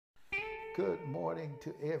Good morning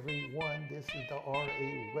to everyone. This is the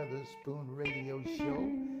R.A.Weatherspoon radio show.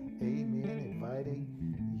 Amen. Inviting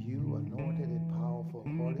you, anointed and powerful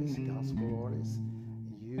artists, gospel artists,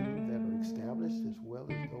 you that are established as well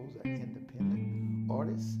as those that are independent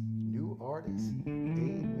artists, new artists,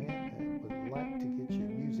 amen, that would like to get your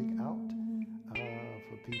music out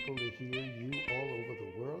for people to hear you all over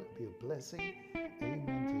the world. It'd be a blessing,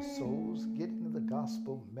 amen, to souls, getting the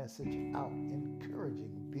gospel message out, encouraging,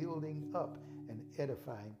 building up, and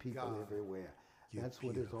edifying people everywhere. That's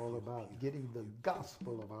what it's all about, getting the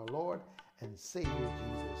gospel of our Lord and Savior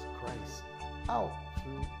Jesus Christ out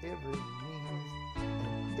through every means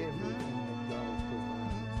and everything that God has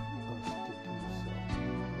provided us to do so.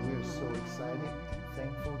 We are so excited and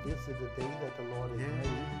thankful. This is the day that the Lord has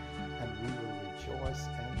made, and we will rejoice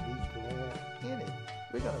and be glad in it.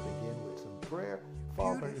 We're going to begin with some prayer.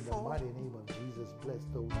 Father, in the mighty name of Jesus, bless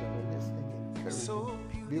those that are listening,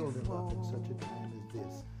 encouraging, build them up in such a time as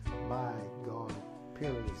this. My God,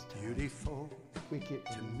 perilous times, wicked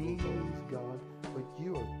and evil days, God, but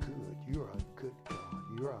you are good. You are a good God.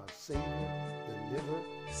 You are our Savior, deliverer.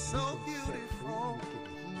 So beautiful. You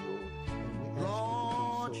can heal, and we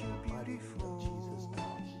ask you to do so in the mighty name of Jesus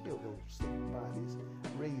now. Heal those sick bodies,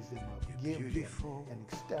 raise them up, give them, and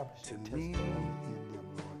establish a testimony in them,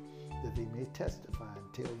 Lord, that they may testify and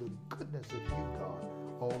tell the goodness of you, God,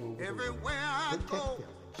 all over everywhere the world. Protect them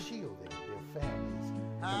and shield them, their families,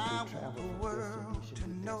 as they travel from destination to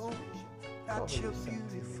destination. Cover your sons and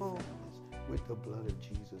their families with the blood of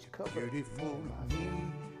Jesus. Cover me and my family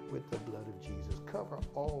with the blood of Jesus. Cover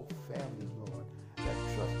all families, Lord, that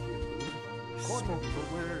trust you and believe in you. Spoke the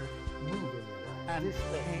word, move in their lives. And this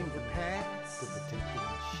came to pass to protect them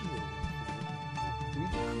and shield them. We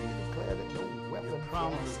decree and declare that no weapon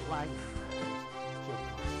promised life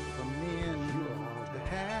for men you are the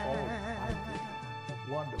almighty,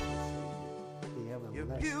 wonderful Savior, the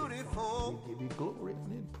everlasting Father. We give you glory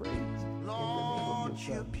and praise. Lord,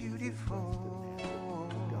 you're beautiful.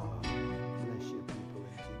 God, bless your people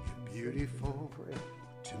and keep you beautiful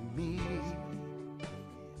to me.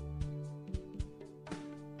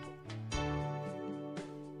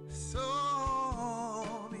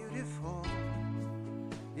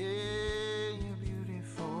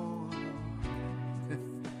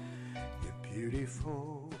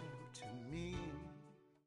 Beautiful.